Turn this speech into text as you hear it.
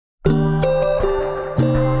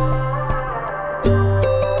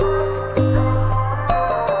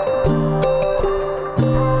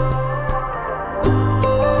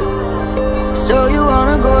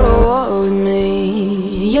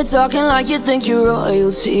You're talking like you think you're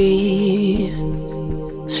royalty.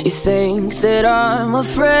 You think that I'm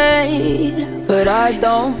afraid, but I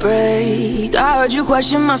don't break. I heard you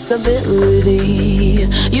question my stability.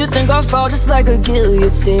 You think I'll fall just like a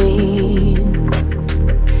guillotine,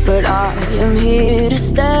 but I am here to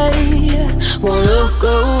stay, won't look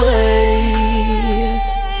away.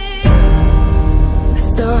 The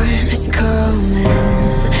storm is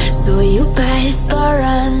coming, so you better start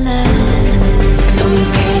running. No, you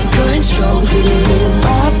can't control, feel it in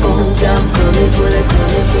my bones. I'm coming for the,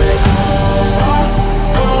 coming for the.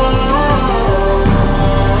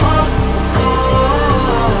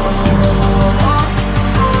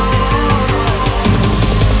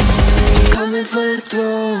 Coming for the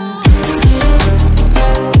throne.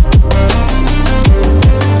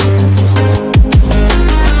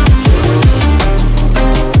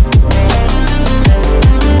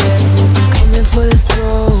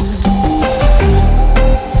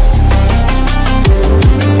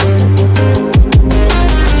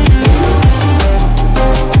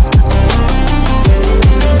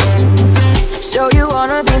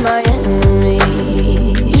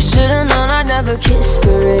 Never kissed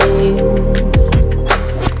the rain.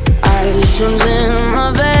 Ice runs in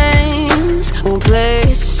my veins, won't play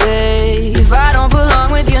it safe. I don't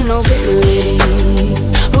belong with your nobility.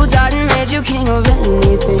 Who died and made you king of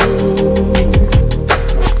anything?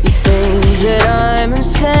 You think that I'm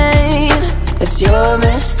insane, that's your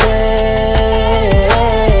mistake.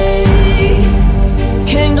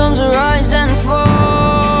 Kingdoms rise and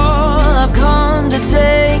fall, I've come to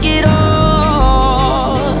take it all.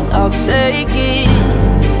 I'll take it,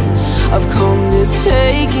 I've come to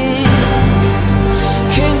take it.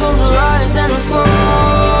 Kingdoms rise and fall,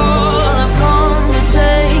 I've come to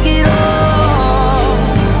take it all.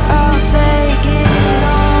 I'll take it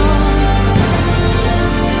all.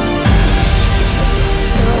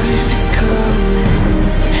 Storm is coming,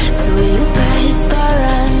 so you better start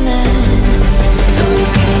running. No, you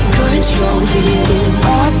can't control, feel it in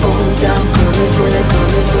my bones. I'm coming for the,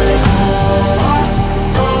 coming for the.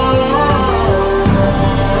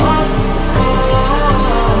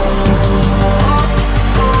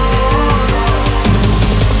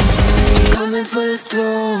 For the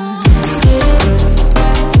throne.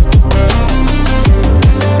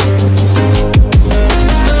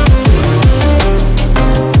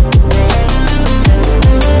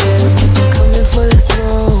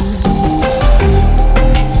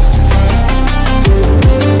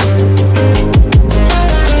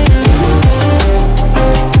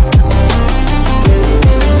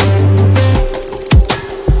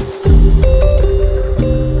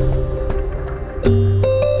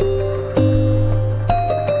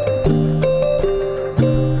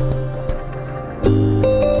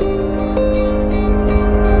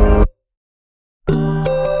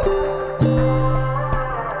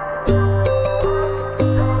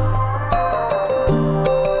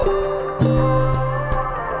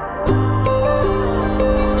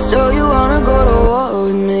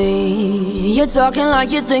 Talking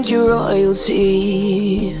like you think you're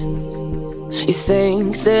royalty. You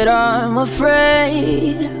think that I'm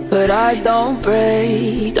afraid, but I don't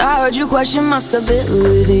break. I heard you question my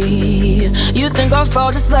stability. You think I'll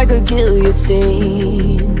fall just like a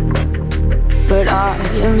guillotine, but I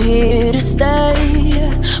am here to stay,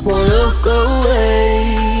 won't look away.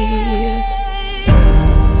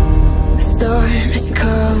 The storm is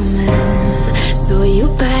coming, so you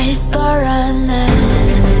better start running.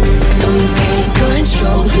 No, you can't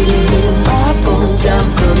control, feel it in my bones. I'm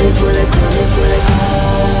coming for the, coming for the.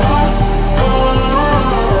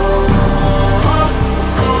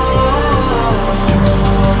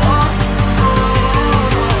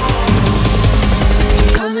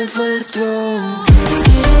 Coming for the throne.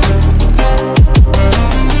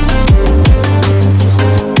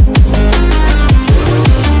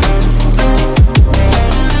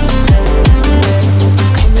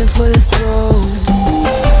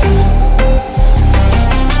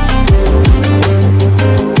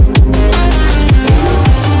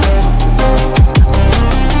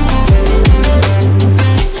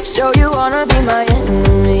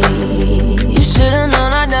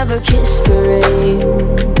 Never kissed the rain.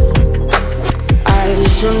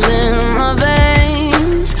 Ice runs in my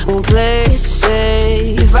veins, won't play it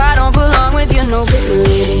safe. I don't belong with your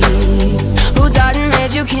nobility. Who died and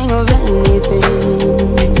made you king of anything?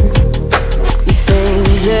 You think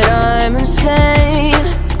that I'm insane,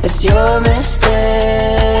 that's your mistake.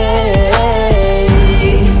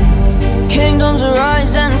 Kingdoms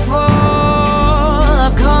rise and fall,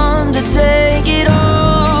 I've come to take it all.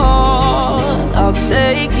 I'll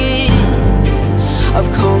take it, I've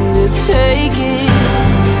come to take it.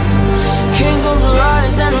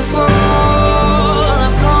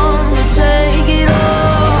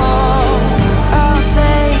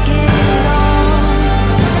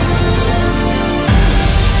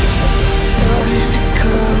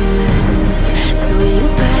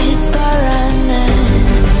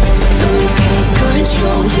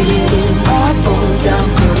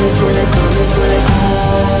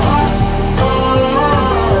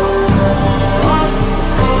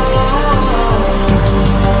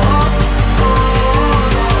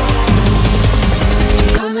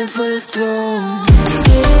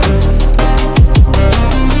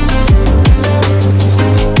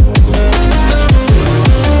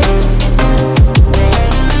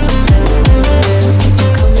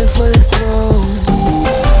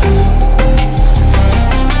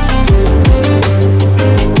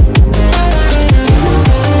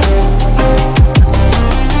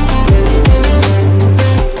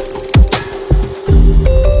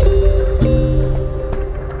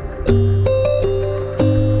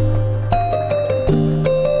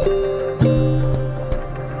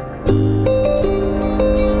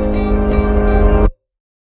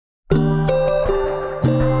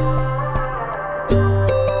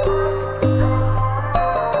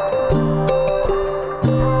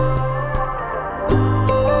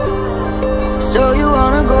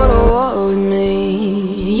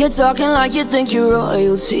 You're talking like you think you're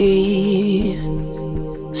royalty.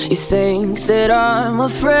 You think that I'm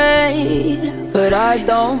afraid, but I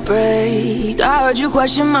don't break. I heard you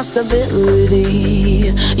question my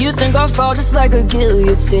stability. You think I'll fall just like a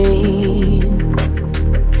guillotine,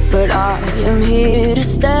 but I am here to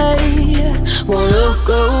stay, won't look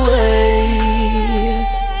away.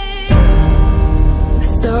 The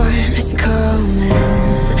storm is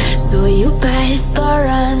coming, so you better start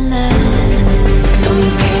running. No,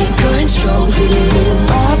 you can't control, feel it in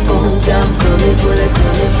my bones. I'm coming for the,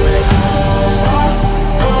 coming for the.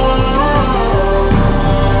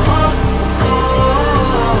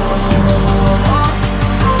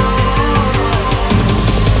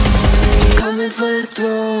 Coming for the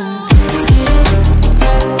throne.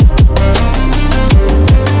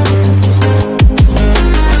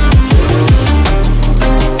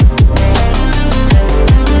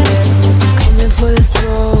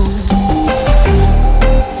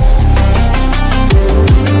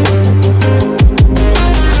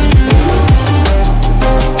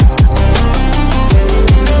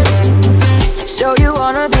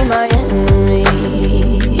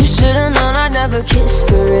 Never kissed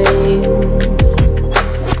the rain.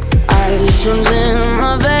 Ice runs in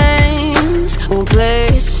my veins, won't play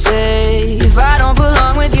it safe. I don't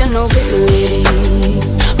belong with your nobility.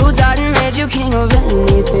 Who died and made you king of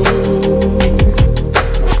anything?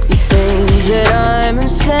 You think that I'm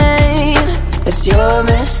insane, it's your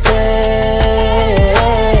mistake.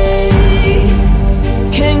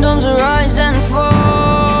 Kingdoms rise and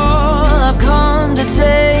fall, I've come to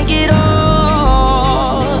take it all.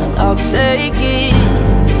 I'll take it,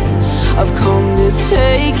 I've come to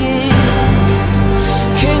take it.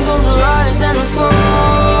 Kingdoms rise and fall,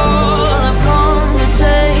 I've come to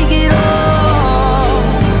take it all.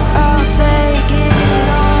 I'll take it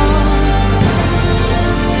all.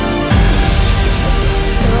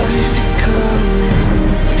 Storm is coming,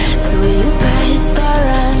 so you better start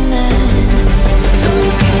running. No,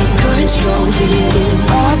 you can't control, feel it in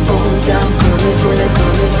my bones. I'm coming for the,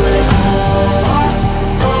 coming for the.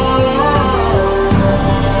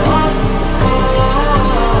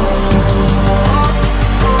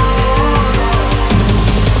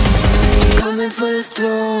 For the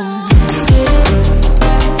throne.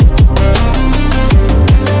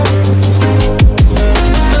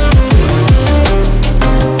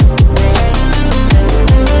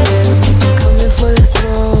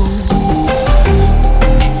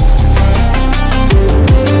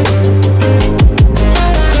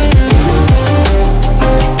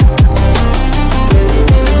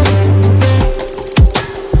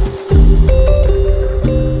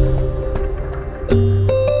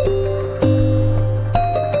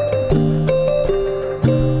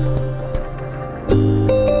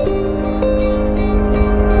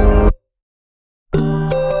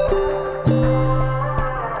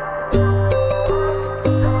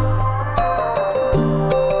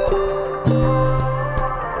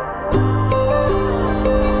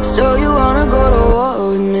 So you wanna go to war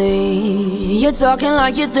with me? You're talking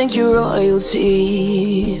like you think you're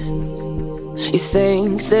royalty. You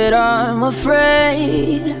think that I'm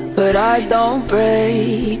afraid, but I don't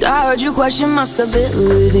break. I heard you question my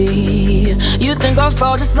stability. You think I'll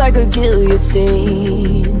fall just like a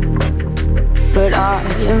guillotine, but I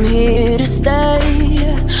am here to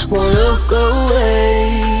stay, won't look away.